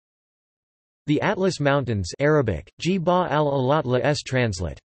The Atlas Mountains Arabic, Jibal al-Alatla s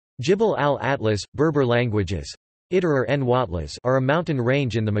translate. Jibal al-Atlas, Berber languages. Idrar n Watlas are a mountain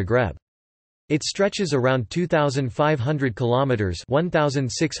range in the Maghreb. It stretches around 2,500 kilometers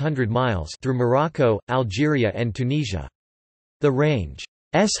 (1,600 miles) through Morocco, Algeria and Tunisia. The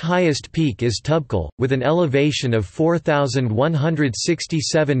range's highest peak is Toubkal, with an elevation of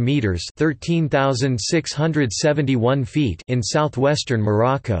 4,167 meters (13,671 feet) in southwestern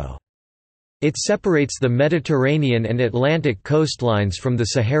Morocco. It separates the Mediterranean and Atlantic coastlines from the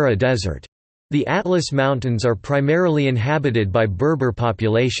Sahara Desert. The Atlas Mountains are primarily inhabited by Berber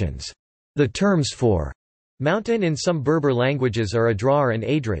populations. The terms for mountain in some Berber languages are Adrar and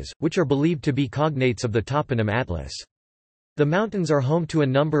Adras, which are believed to be cognates of the toponym Atlas. The mountains are home to a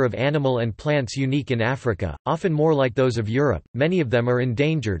number of animal and plants unique in Africa, often more like those of Europe. Many of them are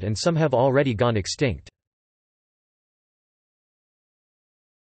endangered and some have already gone extinct.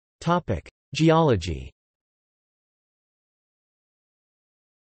 Topic: Geology.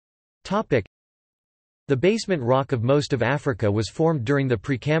 Topic: The basement rock of most of Africa was formed during the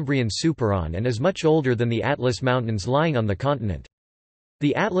Precambrian Superon and is much older than the Atlas Mountains lying on the continent.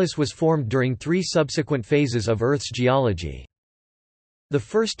 The Atlas was formed during three subsequent phases of Earth's geology. The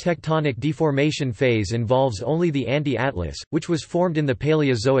first tectonic deformation phase involves only the Anti-Atlas, which was formed in the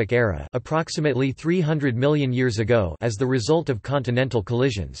Paleozoic era, approximately 300 million years ago, as the result of continental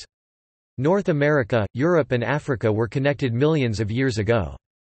collisions. North America, Europe and Africa were connected millions of years ago.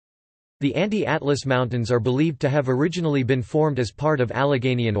 The Anti-Atlas Mountains are believed to have originally been formed as part of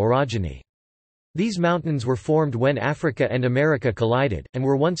Alleghanian orogeny. These mountains were formed when Africa and America collided, and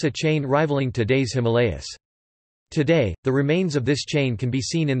were once a chain rivaling today's Himalayas. Today, the remains of this chain can be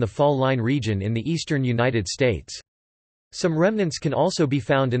seen in the Fall Line region in the eastern United States. Some remnants can also be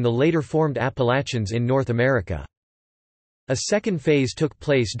found in the later formed Appalachians in North America. A second phase took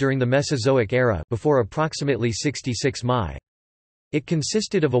place during the Mesozoic era before approximately 66 Mi. It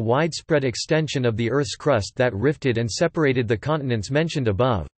consisted of a widespread extension of the Earth's crust that rifted and separated the continents mentioned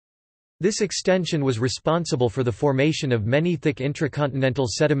above. This extension was responsible for the formation of many thick intracontinental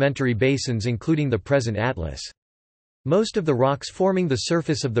sedimentary basins including the present Atlas. Most of the rocks forming the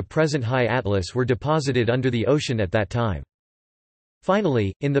surface of the present High Atlas were deposited under the ocean at that time.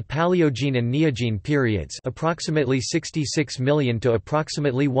 Finally, in the Paleogene and Neogene periods, approximately 66 million to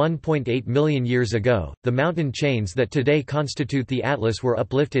approximately 1.8 million years ago, the mountain chains that today constitute the Atlas were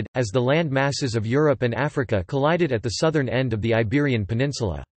uplifted, as the land masses of Europe and Africa collided at the southern end of the Iberian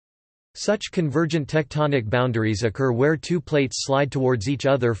Peninsula. Such convergent tectonic boundaries occur where two plates slide towards each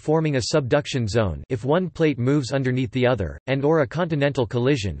other forming a subduction zone if one plate moves underneath the other, and or a continental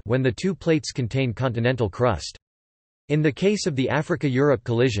collision when the two plates contain continental crust. In the case of the Africa-Europe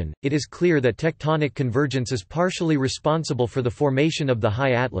collision, it is clear that tectonic convergence is partially responsible for the formation of the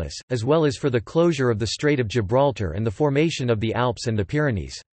High Atlas, as well as for the closure of the Strait of Gibraltar and the formation of the Alps and the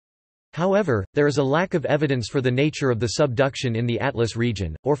Pyrenees. However, there is a lack of evidence for the nature of the subduction in the Atlas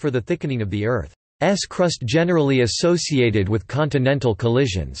region, or for the thickening of the Earth's crust generally associated with continental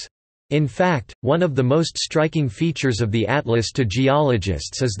collisions. In fact, one of the most striking features of the Atlas to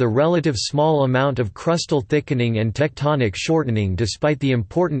geologists is the relative small amount of crustal thickening and tectonic shortening despite the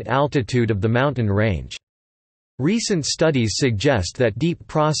important altitude of the mountain range. Recent studies suggest that deep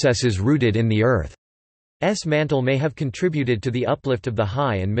processes rooted in the Earth's mantle may have contributed to the uplift of the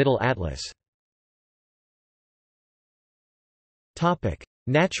High and Middle Atlas.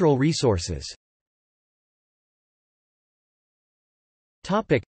 Natural resources.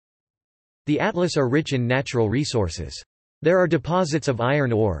 The Atlas are rich in natural resources. There are deposits of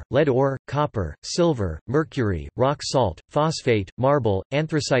iron ore, lead ore, copper, silver, mercury, rock salt, phosphate, marble,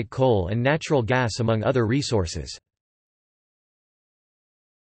 anthracite coal and natural gas among other resources.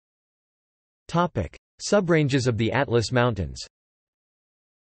 Subranges of the Atlas Mountains.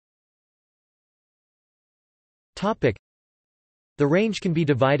 The range can be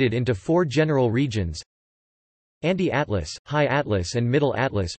divided into four general regions: Anti-Atlas, High Atlas and Middle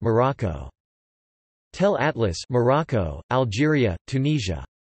Atlas Morocco. Tel Atlas Morocco, Algeria, Tunisia.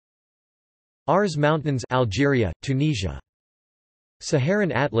 Ars Mountains Algeria, Tunisia.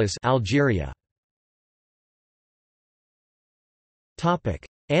 Saharan Atlas Algeria. Topic: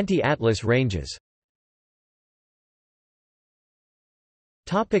 Anti-Atlas ranges.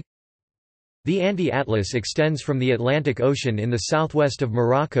 Topic: The Anti-Atlas extends from the Atlantic Ocean in the southwest of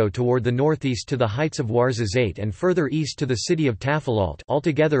Morocco toward the northeast to the heights of Ouarzazate and further east to the city of Tafilalt,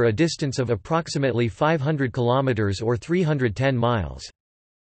 altogether a distance of approximately 500 kilometers or 310 miles.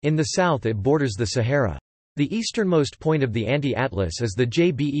 In the south it borders the Sahara. The easternmost point of the Anti-Atlas is the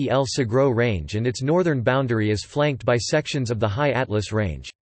Jebel Sagro range and its northern boundary is flanked by sections of the High Atlas range.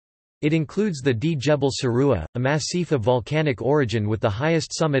 It includes the D Jebel Sarua, a massif of volcanic origin with the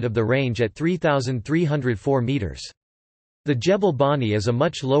highest summit of the range at 3,304 meters. The Jebel Bani is a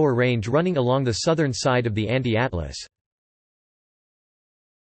much lower range running along the southern side of the Anti-Atlas.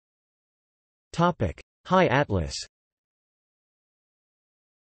 High Atlas.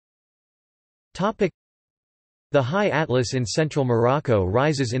 The High Atlas in central Morocco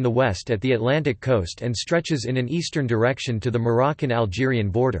rises in the west at the Atlantic coast and stretches in an eastern direction to the Moroccan-Algerian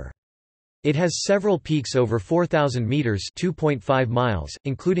border. It has several peaks over 4,000 meters (2.5 miles),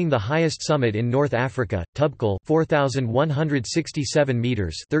 including the highest summit in North Africa, Toubkal, 4,167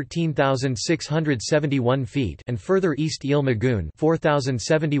 meters (13,671 feet), and further east Ile Magoun,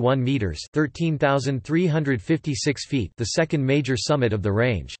 4,071 meters (13,356 feet), the second major summit of the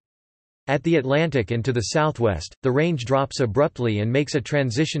range. At the Atlantic and to the southwest, the range drops abruptly and makes a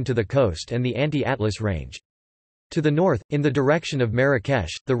transition to the coast and the Anti-Atlas range. To the north, in the direction of Marrakech,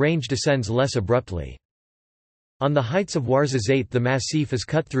 the range descends less abruptly. On the heights of Ouarzazate the massif is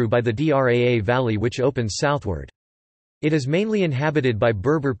cut through by the Draa Valley which opens southward. It is mainly inhabited by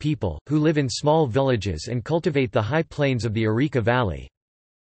Berber people, who live in small villages and cultivate the high plains of the Arica Valley.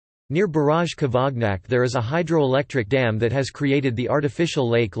 Near Barrage Kavagnak there is a hydroelectric dam that has created the artificial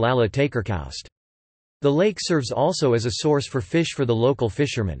lake Lala Takerkaust. The lake serves also as a source for fish for the local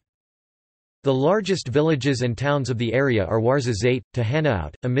fishermen. The largest villages and towns of the area are Ouarzazate,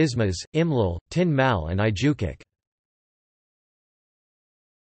 Tahanaout, Amizmaz, Imlil, Tin Mal and Ijukik.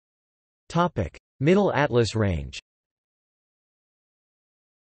 Middle Atlas Range.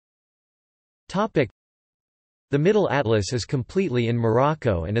 The Middle Atlas is completely in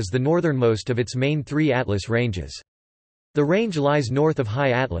Morocco and is the northernmost of its main three Atlas ranges. The range lies north of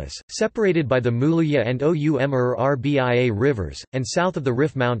High Atlas, separated by the Moulouya and Oumr-Rbia rivers, and south of the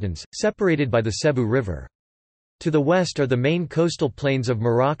Rif Mountains, separated by the Cebu River. To the west are the main coastal plains of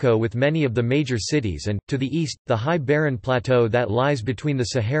Morocco with many of the major cities and, to the east, the high barren plateau that lies between the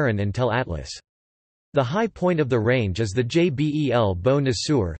Saharan and Tel Atlas. The high point of the range is the Jbel Beau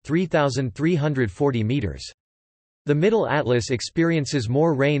Nassour, 3,340 meters. The Middle Atlas experiences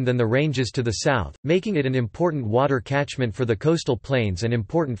more rain than the ranges to the south, making it an important water catchment for the coastal plains and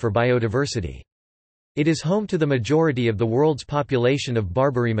important for biodiversity. It is home to the majority of the world's population of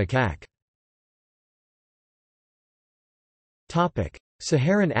Barbary macaque.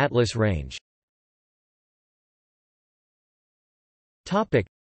 Saharan Atlas Range.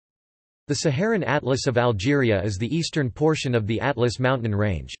 The Saharan Atlas of Algeria is the eastern portion of the Atlas mountain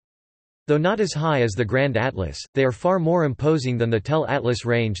range. Though not as high as the Grand Atlas, they are far more imposing than the Tel Atlas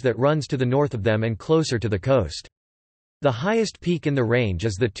range that runs to the north of them and closer to the coast. The highest peak in the range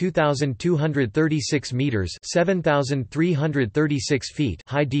is the 2,236 meters (7,336 feet)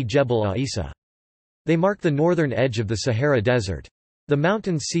 high D Jebel Aissa. They mark the northern edge of the Sahara Desert. The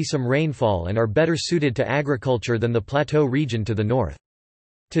mountains see some rainfall and are better suited to agriculture than the plateau region to the north.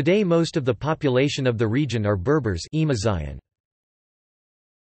 Today most of the population of the region are Berbers.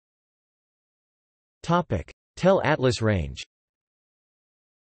 Tel Atlas Range.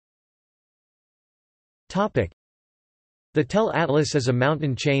 The Tel Atlas is a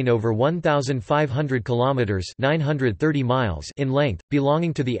mountain chain over 1,500 kilometers (930 miles) in length,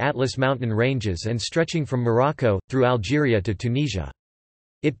 belonging to the Atlas mountain ranges and stretching from Morocco through Algeria to Tunisia.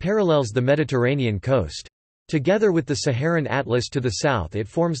 It parallels the Mediterranean coast. Together with the Saharan Atlas to the south it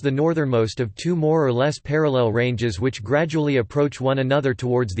forms the northernmost of two more or less parallel ranges which gradually approach one another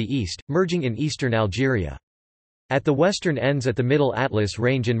towards the east, merging in eastern Algeria. At the western ends at the Middle Atlas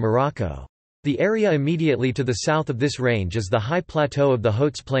range in Morocco. The area immediately to the south of this range is the high plateau of the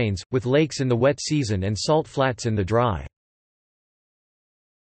Hotes Plains, with lakes in the wet season and salt flats in the dry.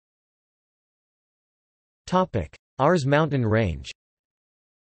 Ars mountain range.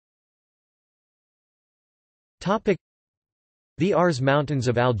 The Ars Mountains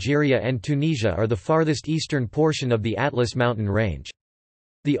of Algeria and Tunisia are the farthest eastern portion of the Atlas mountain range.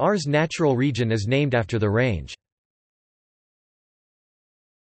 The Ars natural region is named after the range.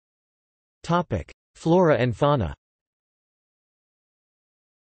 Flora and fauna.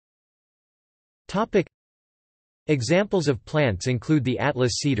 Examples of plants include the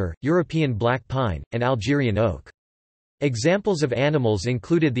Atlas cedar, European black pine, and Algerian oak. Examples of animals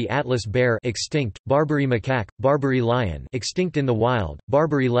included the Atlas bear extinct, Barbary macaque, Barbary lion extinct in the wild,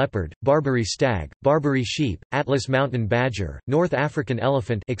 Barbary leopard, Barbary stag, Barbary sheep, Atlas mountain badger, North African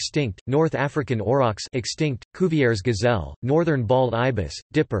elephant extinct, North African aurochs extinct, Cuvier's gazelle, northern bald ibis,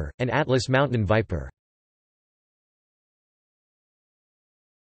 dipper, and Atlas mountain viper.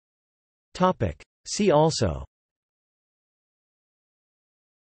 See also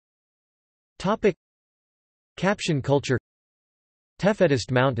Caption culture,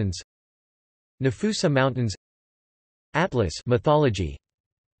 Tefedist Mountains, Nafusa Mountains. Atlas mythology.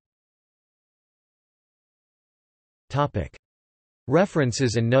 Topic.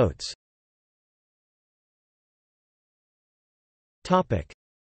 References and notes. Topic.